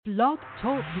Blog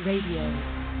Talk Radio.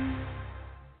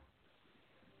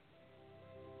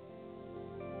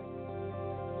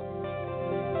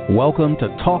 Welcome to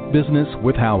Talk Business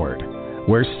with Howard,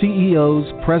 where CEOs,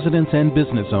 presidents, and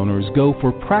business owners go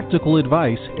for practical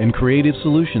advice and creative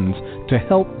solutions to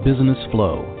help business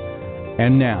flow.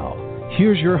 And now,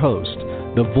 here's your host,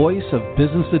 the voice of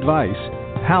business advice,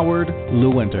 Howard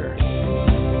Lewinter.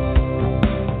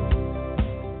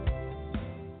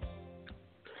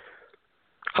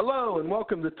 Hello and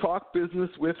welcome to Talk Business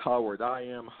with Howard. I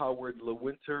am Howard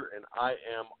Lewinter and I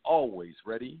am always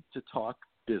ready to talk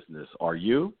business. Are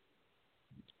you?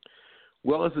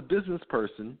 Well, as a business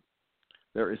person,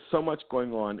 there is so much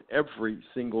going on every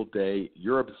single day.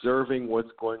 You're observing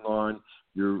what's going on.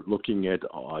 You're looking at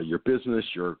your business.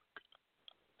 You're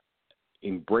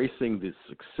embracing the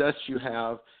success you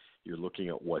have. You're looking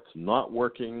at what's not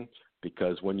working,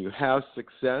 because when you have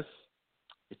success,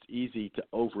 it's easy to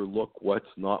overlook what's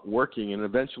not working, and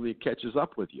eventually it catches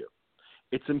up with you.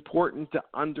 It's important to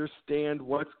understand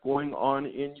what's going on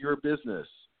in your business,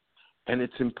 and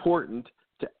it's important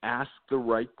to ask the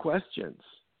right questions.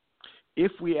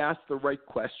 If we ask the right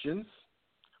questions,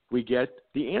 we get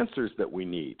the answers that we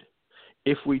need.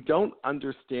 If we don't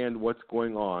understand what's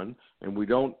going on and we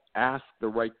don't ask the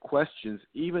right questions,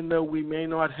 even though we may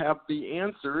not have the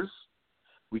answers,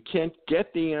 we can't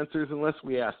get the answers unless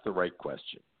we ask the right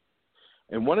question.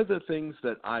 And one of the things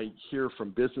that I hear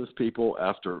from business people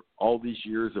after all these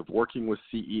years of working with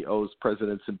CEOs,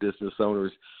 presidents, and business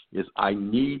owners is, I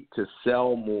need to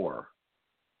sell more.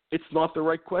 It's not the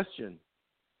right question.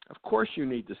 Of course you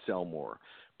need to sell more.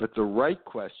 But the right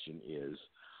question is,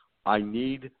 I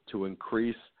need to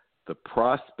increase the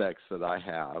prospects that I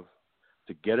have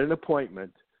to get an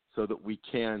appointment so that we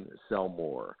can sell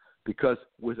more. Because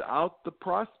without the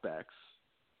prospects,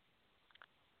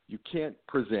 you can't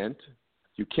present,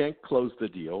 you can't close the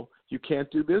deal, you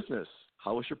can't do business.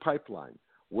 How is your pipeline?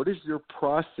 What is your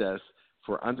process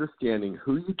for understanding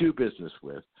who you do business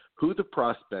with, who the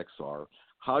prospects are,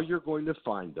 how you're going to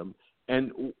find them?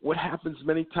 And what happens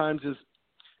many times is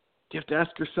you have to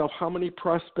ask yourself, how many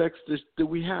prospects do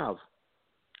we have?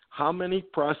 How many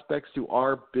prospects do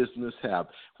our business have?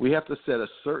 We have to set a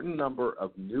certain number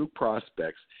of new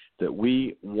prospects that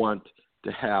we want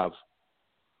to have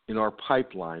in our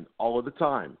pipeline all of the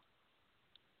time.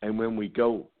 And when we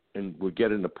go and we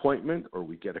get an appointment or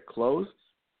we get a close,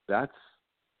 that's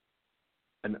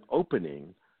an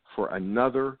opening for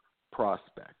another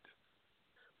prospect.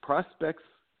 Prospects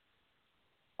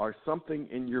are something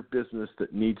in your business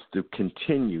that needs to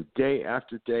continue day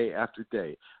after day after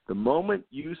day. The moment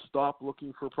you stop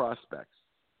looking for prospects,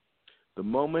 the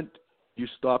moment you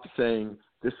stop saying,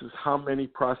 this is how many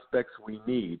prospects we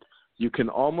need, you can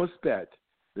almost bet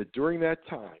that during that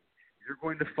time, you're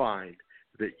going to find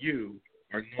that you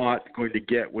are not going to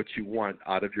get what you want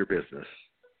out of your business.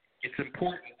 It's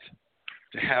important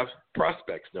to have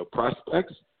prospects. No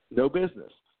prospects, no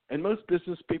business. And most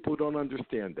business people don't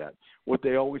understand that. What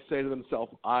they always say to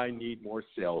themselves, I need more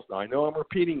sales. Now, I know I'm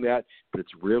repeating that, but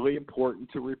it's really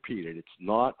important to repeat it. It's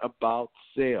not about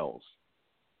sales.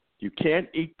 You can't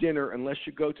eat dinner unless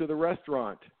you go to the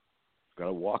restaurant. You've got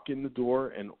to walk in the door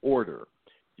and order.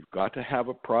 You've got to have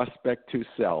a prospect to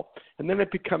sell. And then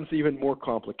it becomes even more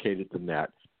complicated than that.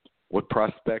 What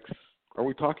prospects are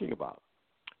we talking about?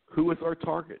 Who is our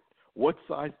target? What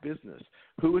size business?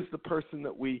 Who is the person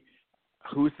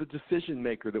who is the decision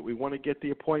maker that we want to get the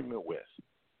appointment with?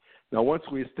 Now, once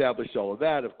we establish all of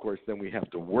that, of course, then we have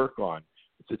to work on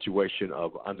the situation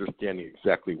of understanding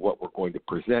exactly what we're going to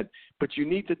present. But you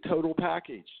need the total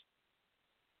package.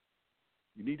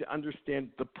 You need to understand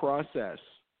the process.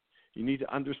 You need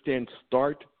to understand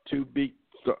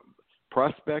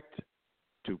prospect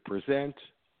to present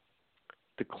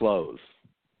to close.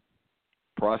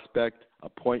 Prospect,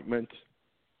 appointment,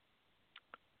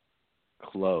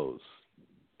 close.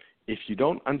 If you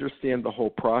don't understand the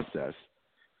whole process,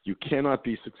 you cannot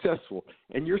be successful.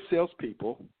 And your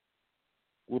salespeople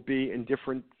will be in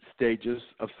different stages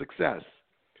of success.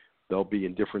 They'll be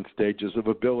in different stages of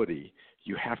ability.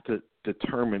 You have to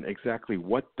determine exactly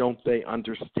what don't they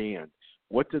understand.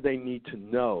 What do they need to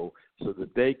know so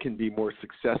that they can be more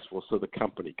successful, so the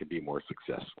company can be more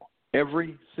successful?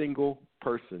 Every single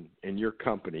person in your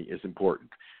company is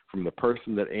important, from the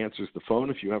person that answers the phone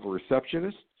if you have a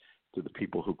receptionist, to the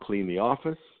people who clean the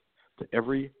office, to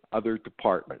every other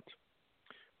department.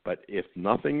 But if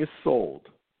nothing is sold,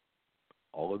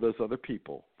 all of those other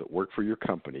people that work for your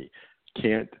company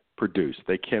can't produce.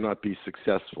 They cannot be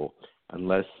successful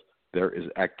unless there is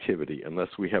activity, unless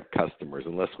we have customers,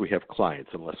 unless we have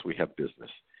clients, unless we have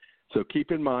business. So keep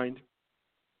in mind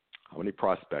how many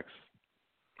prospects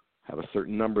have a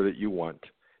certain number that you want.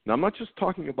 Now, I'm not just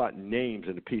talking about names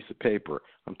and a piece of paper.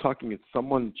 I'm talking it's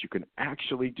someone that you can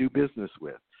actually do business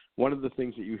with. One of the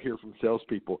things that you hear from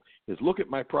salespeople is, look at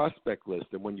my prospect list,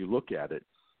 and when you look at it,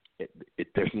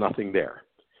 there's nothing there.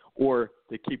 Or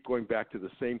they keep going back to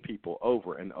the same people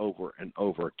over and over and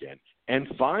over again. And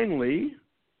finally,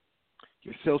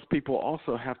 your salespeople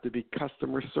also have to be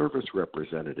customer service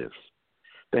representatives.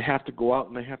 They have to go out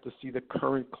and they have to see the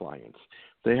current clients.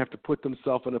 They have to put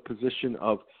themselves in a position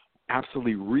of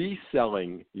absolutely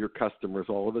reselling your customers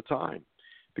all of the time.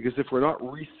 Because if we're not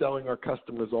reselling our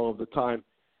customers all of the time,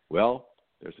 well,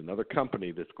 there's another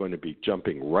company that's going to be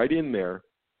jumping right in there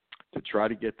to try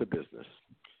to get the business.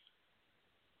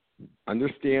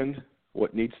 Understand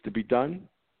what needs to be done,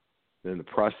 then the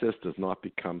process does not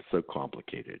become so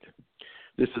complicated.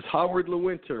 This is Howard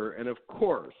Lewinter, and of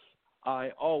course,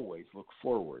 I always look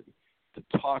forward to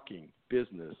talking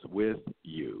business with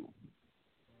you.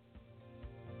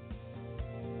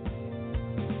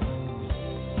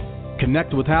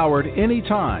 Connect with Howard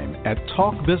anytime at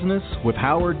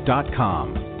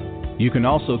talkbusinesswithhoward.com. You can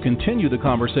also continue the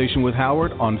conversation with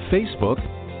Howard on Facebook,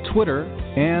 Twitter,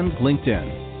 and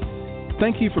LinkedIn.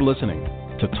 Thank you for listening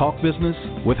to Talk Business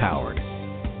with Howard.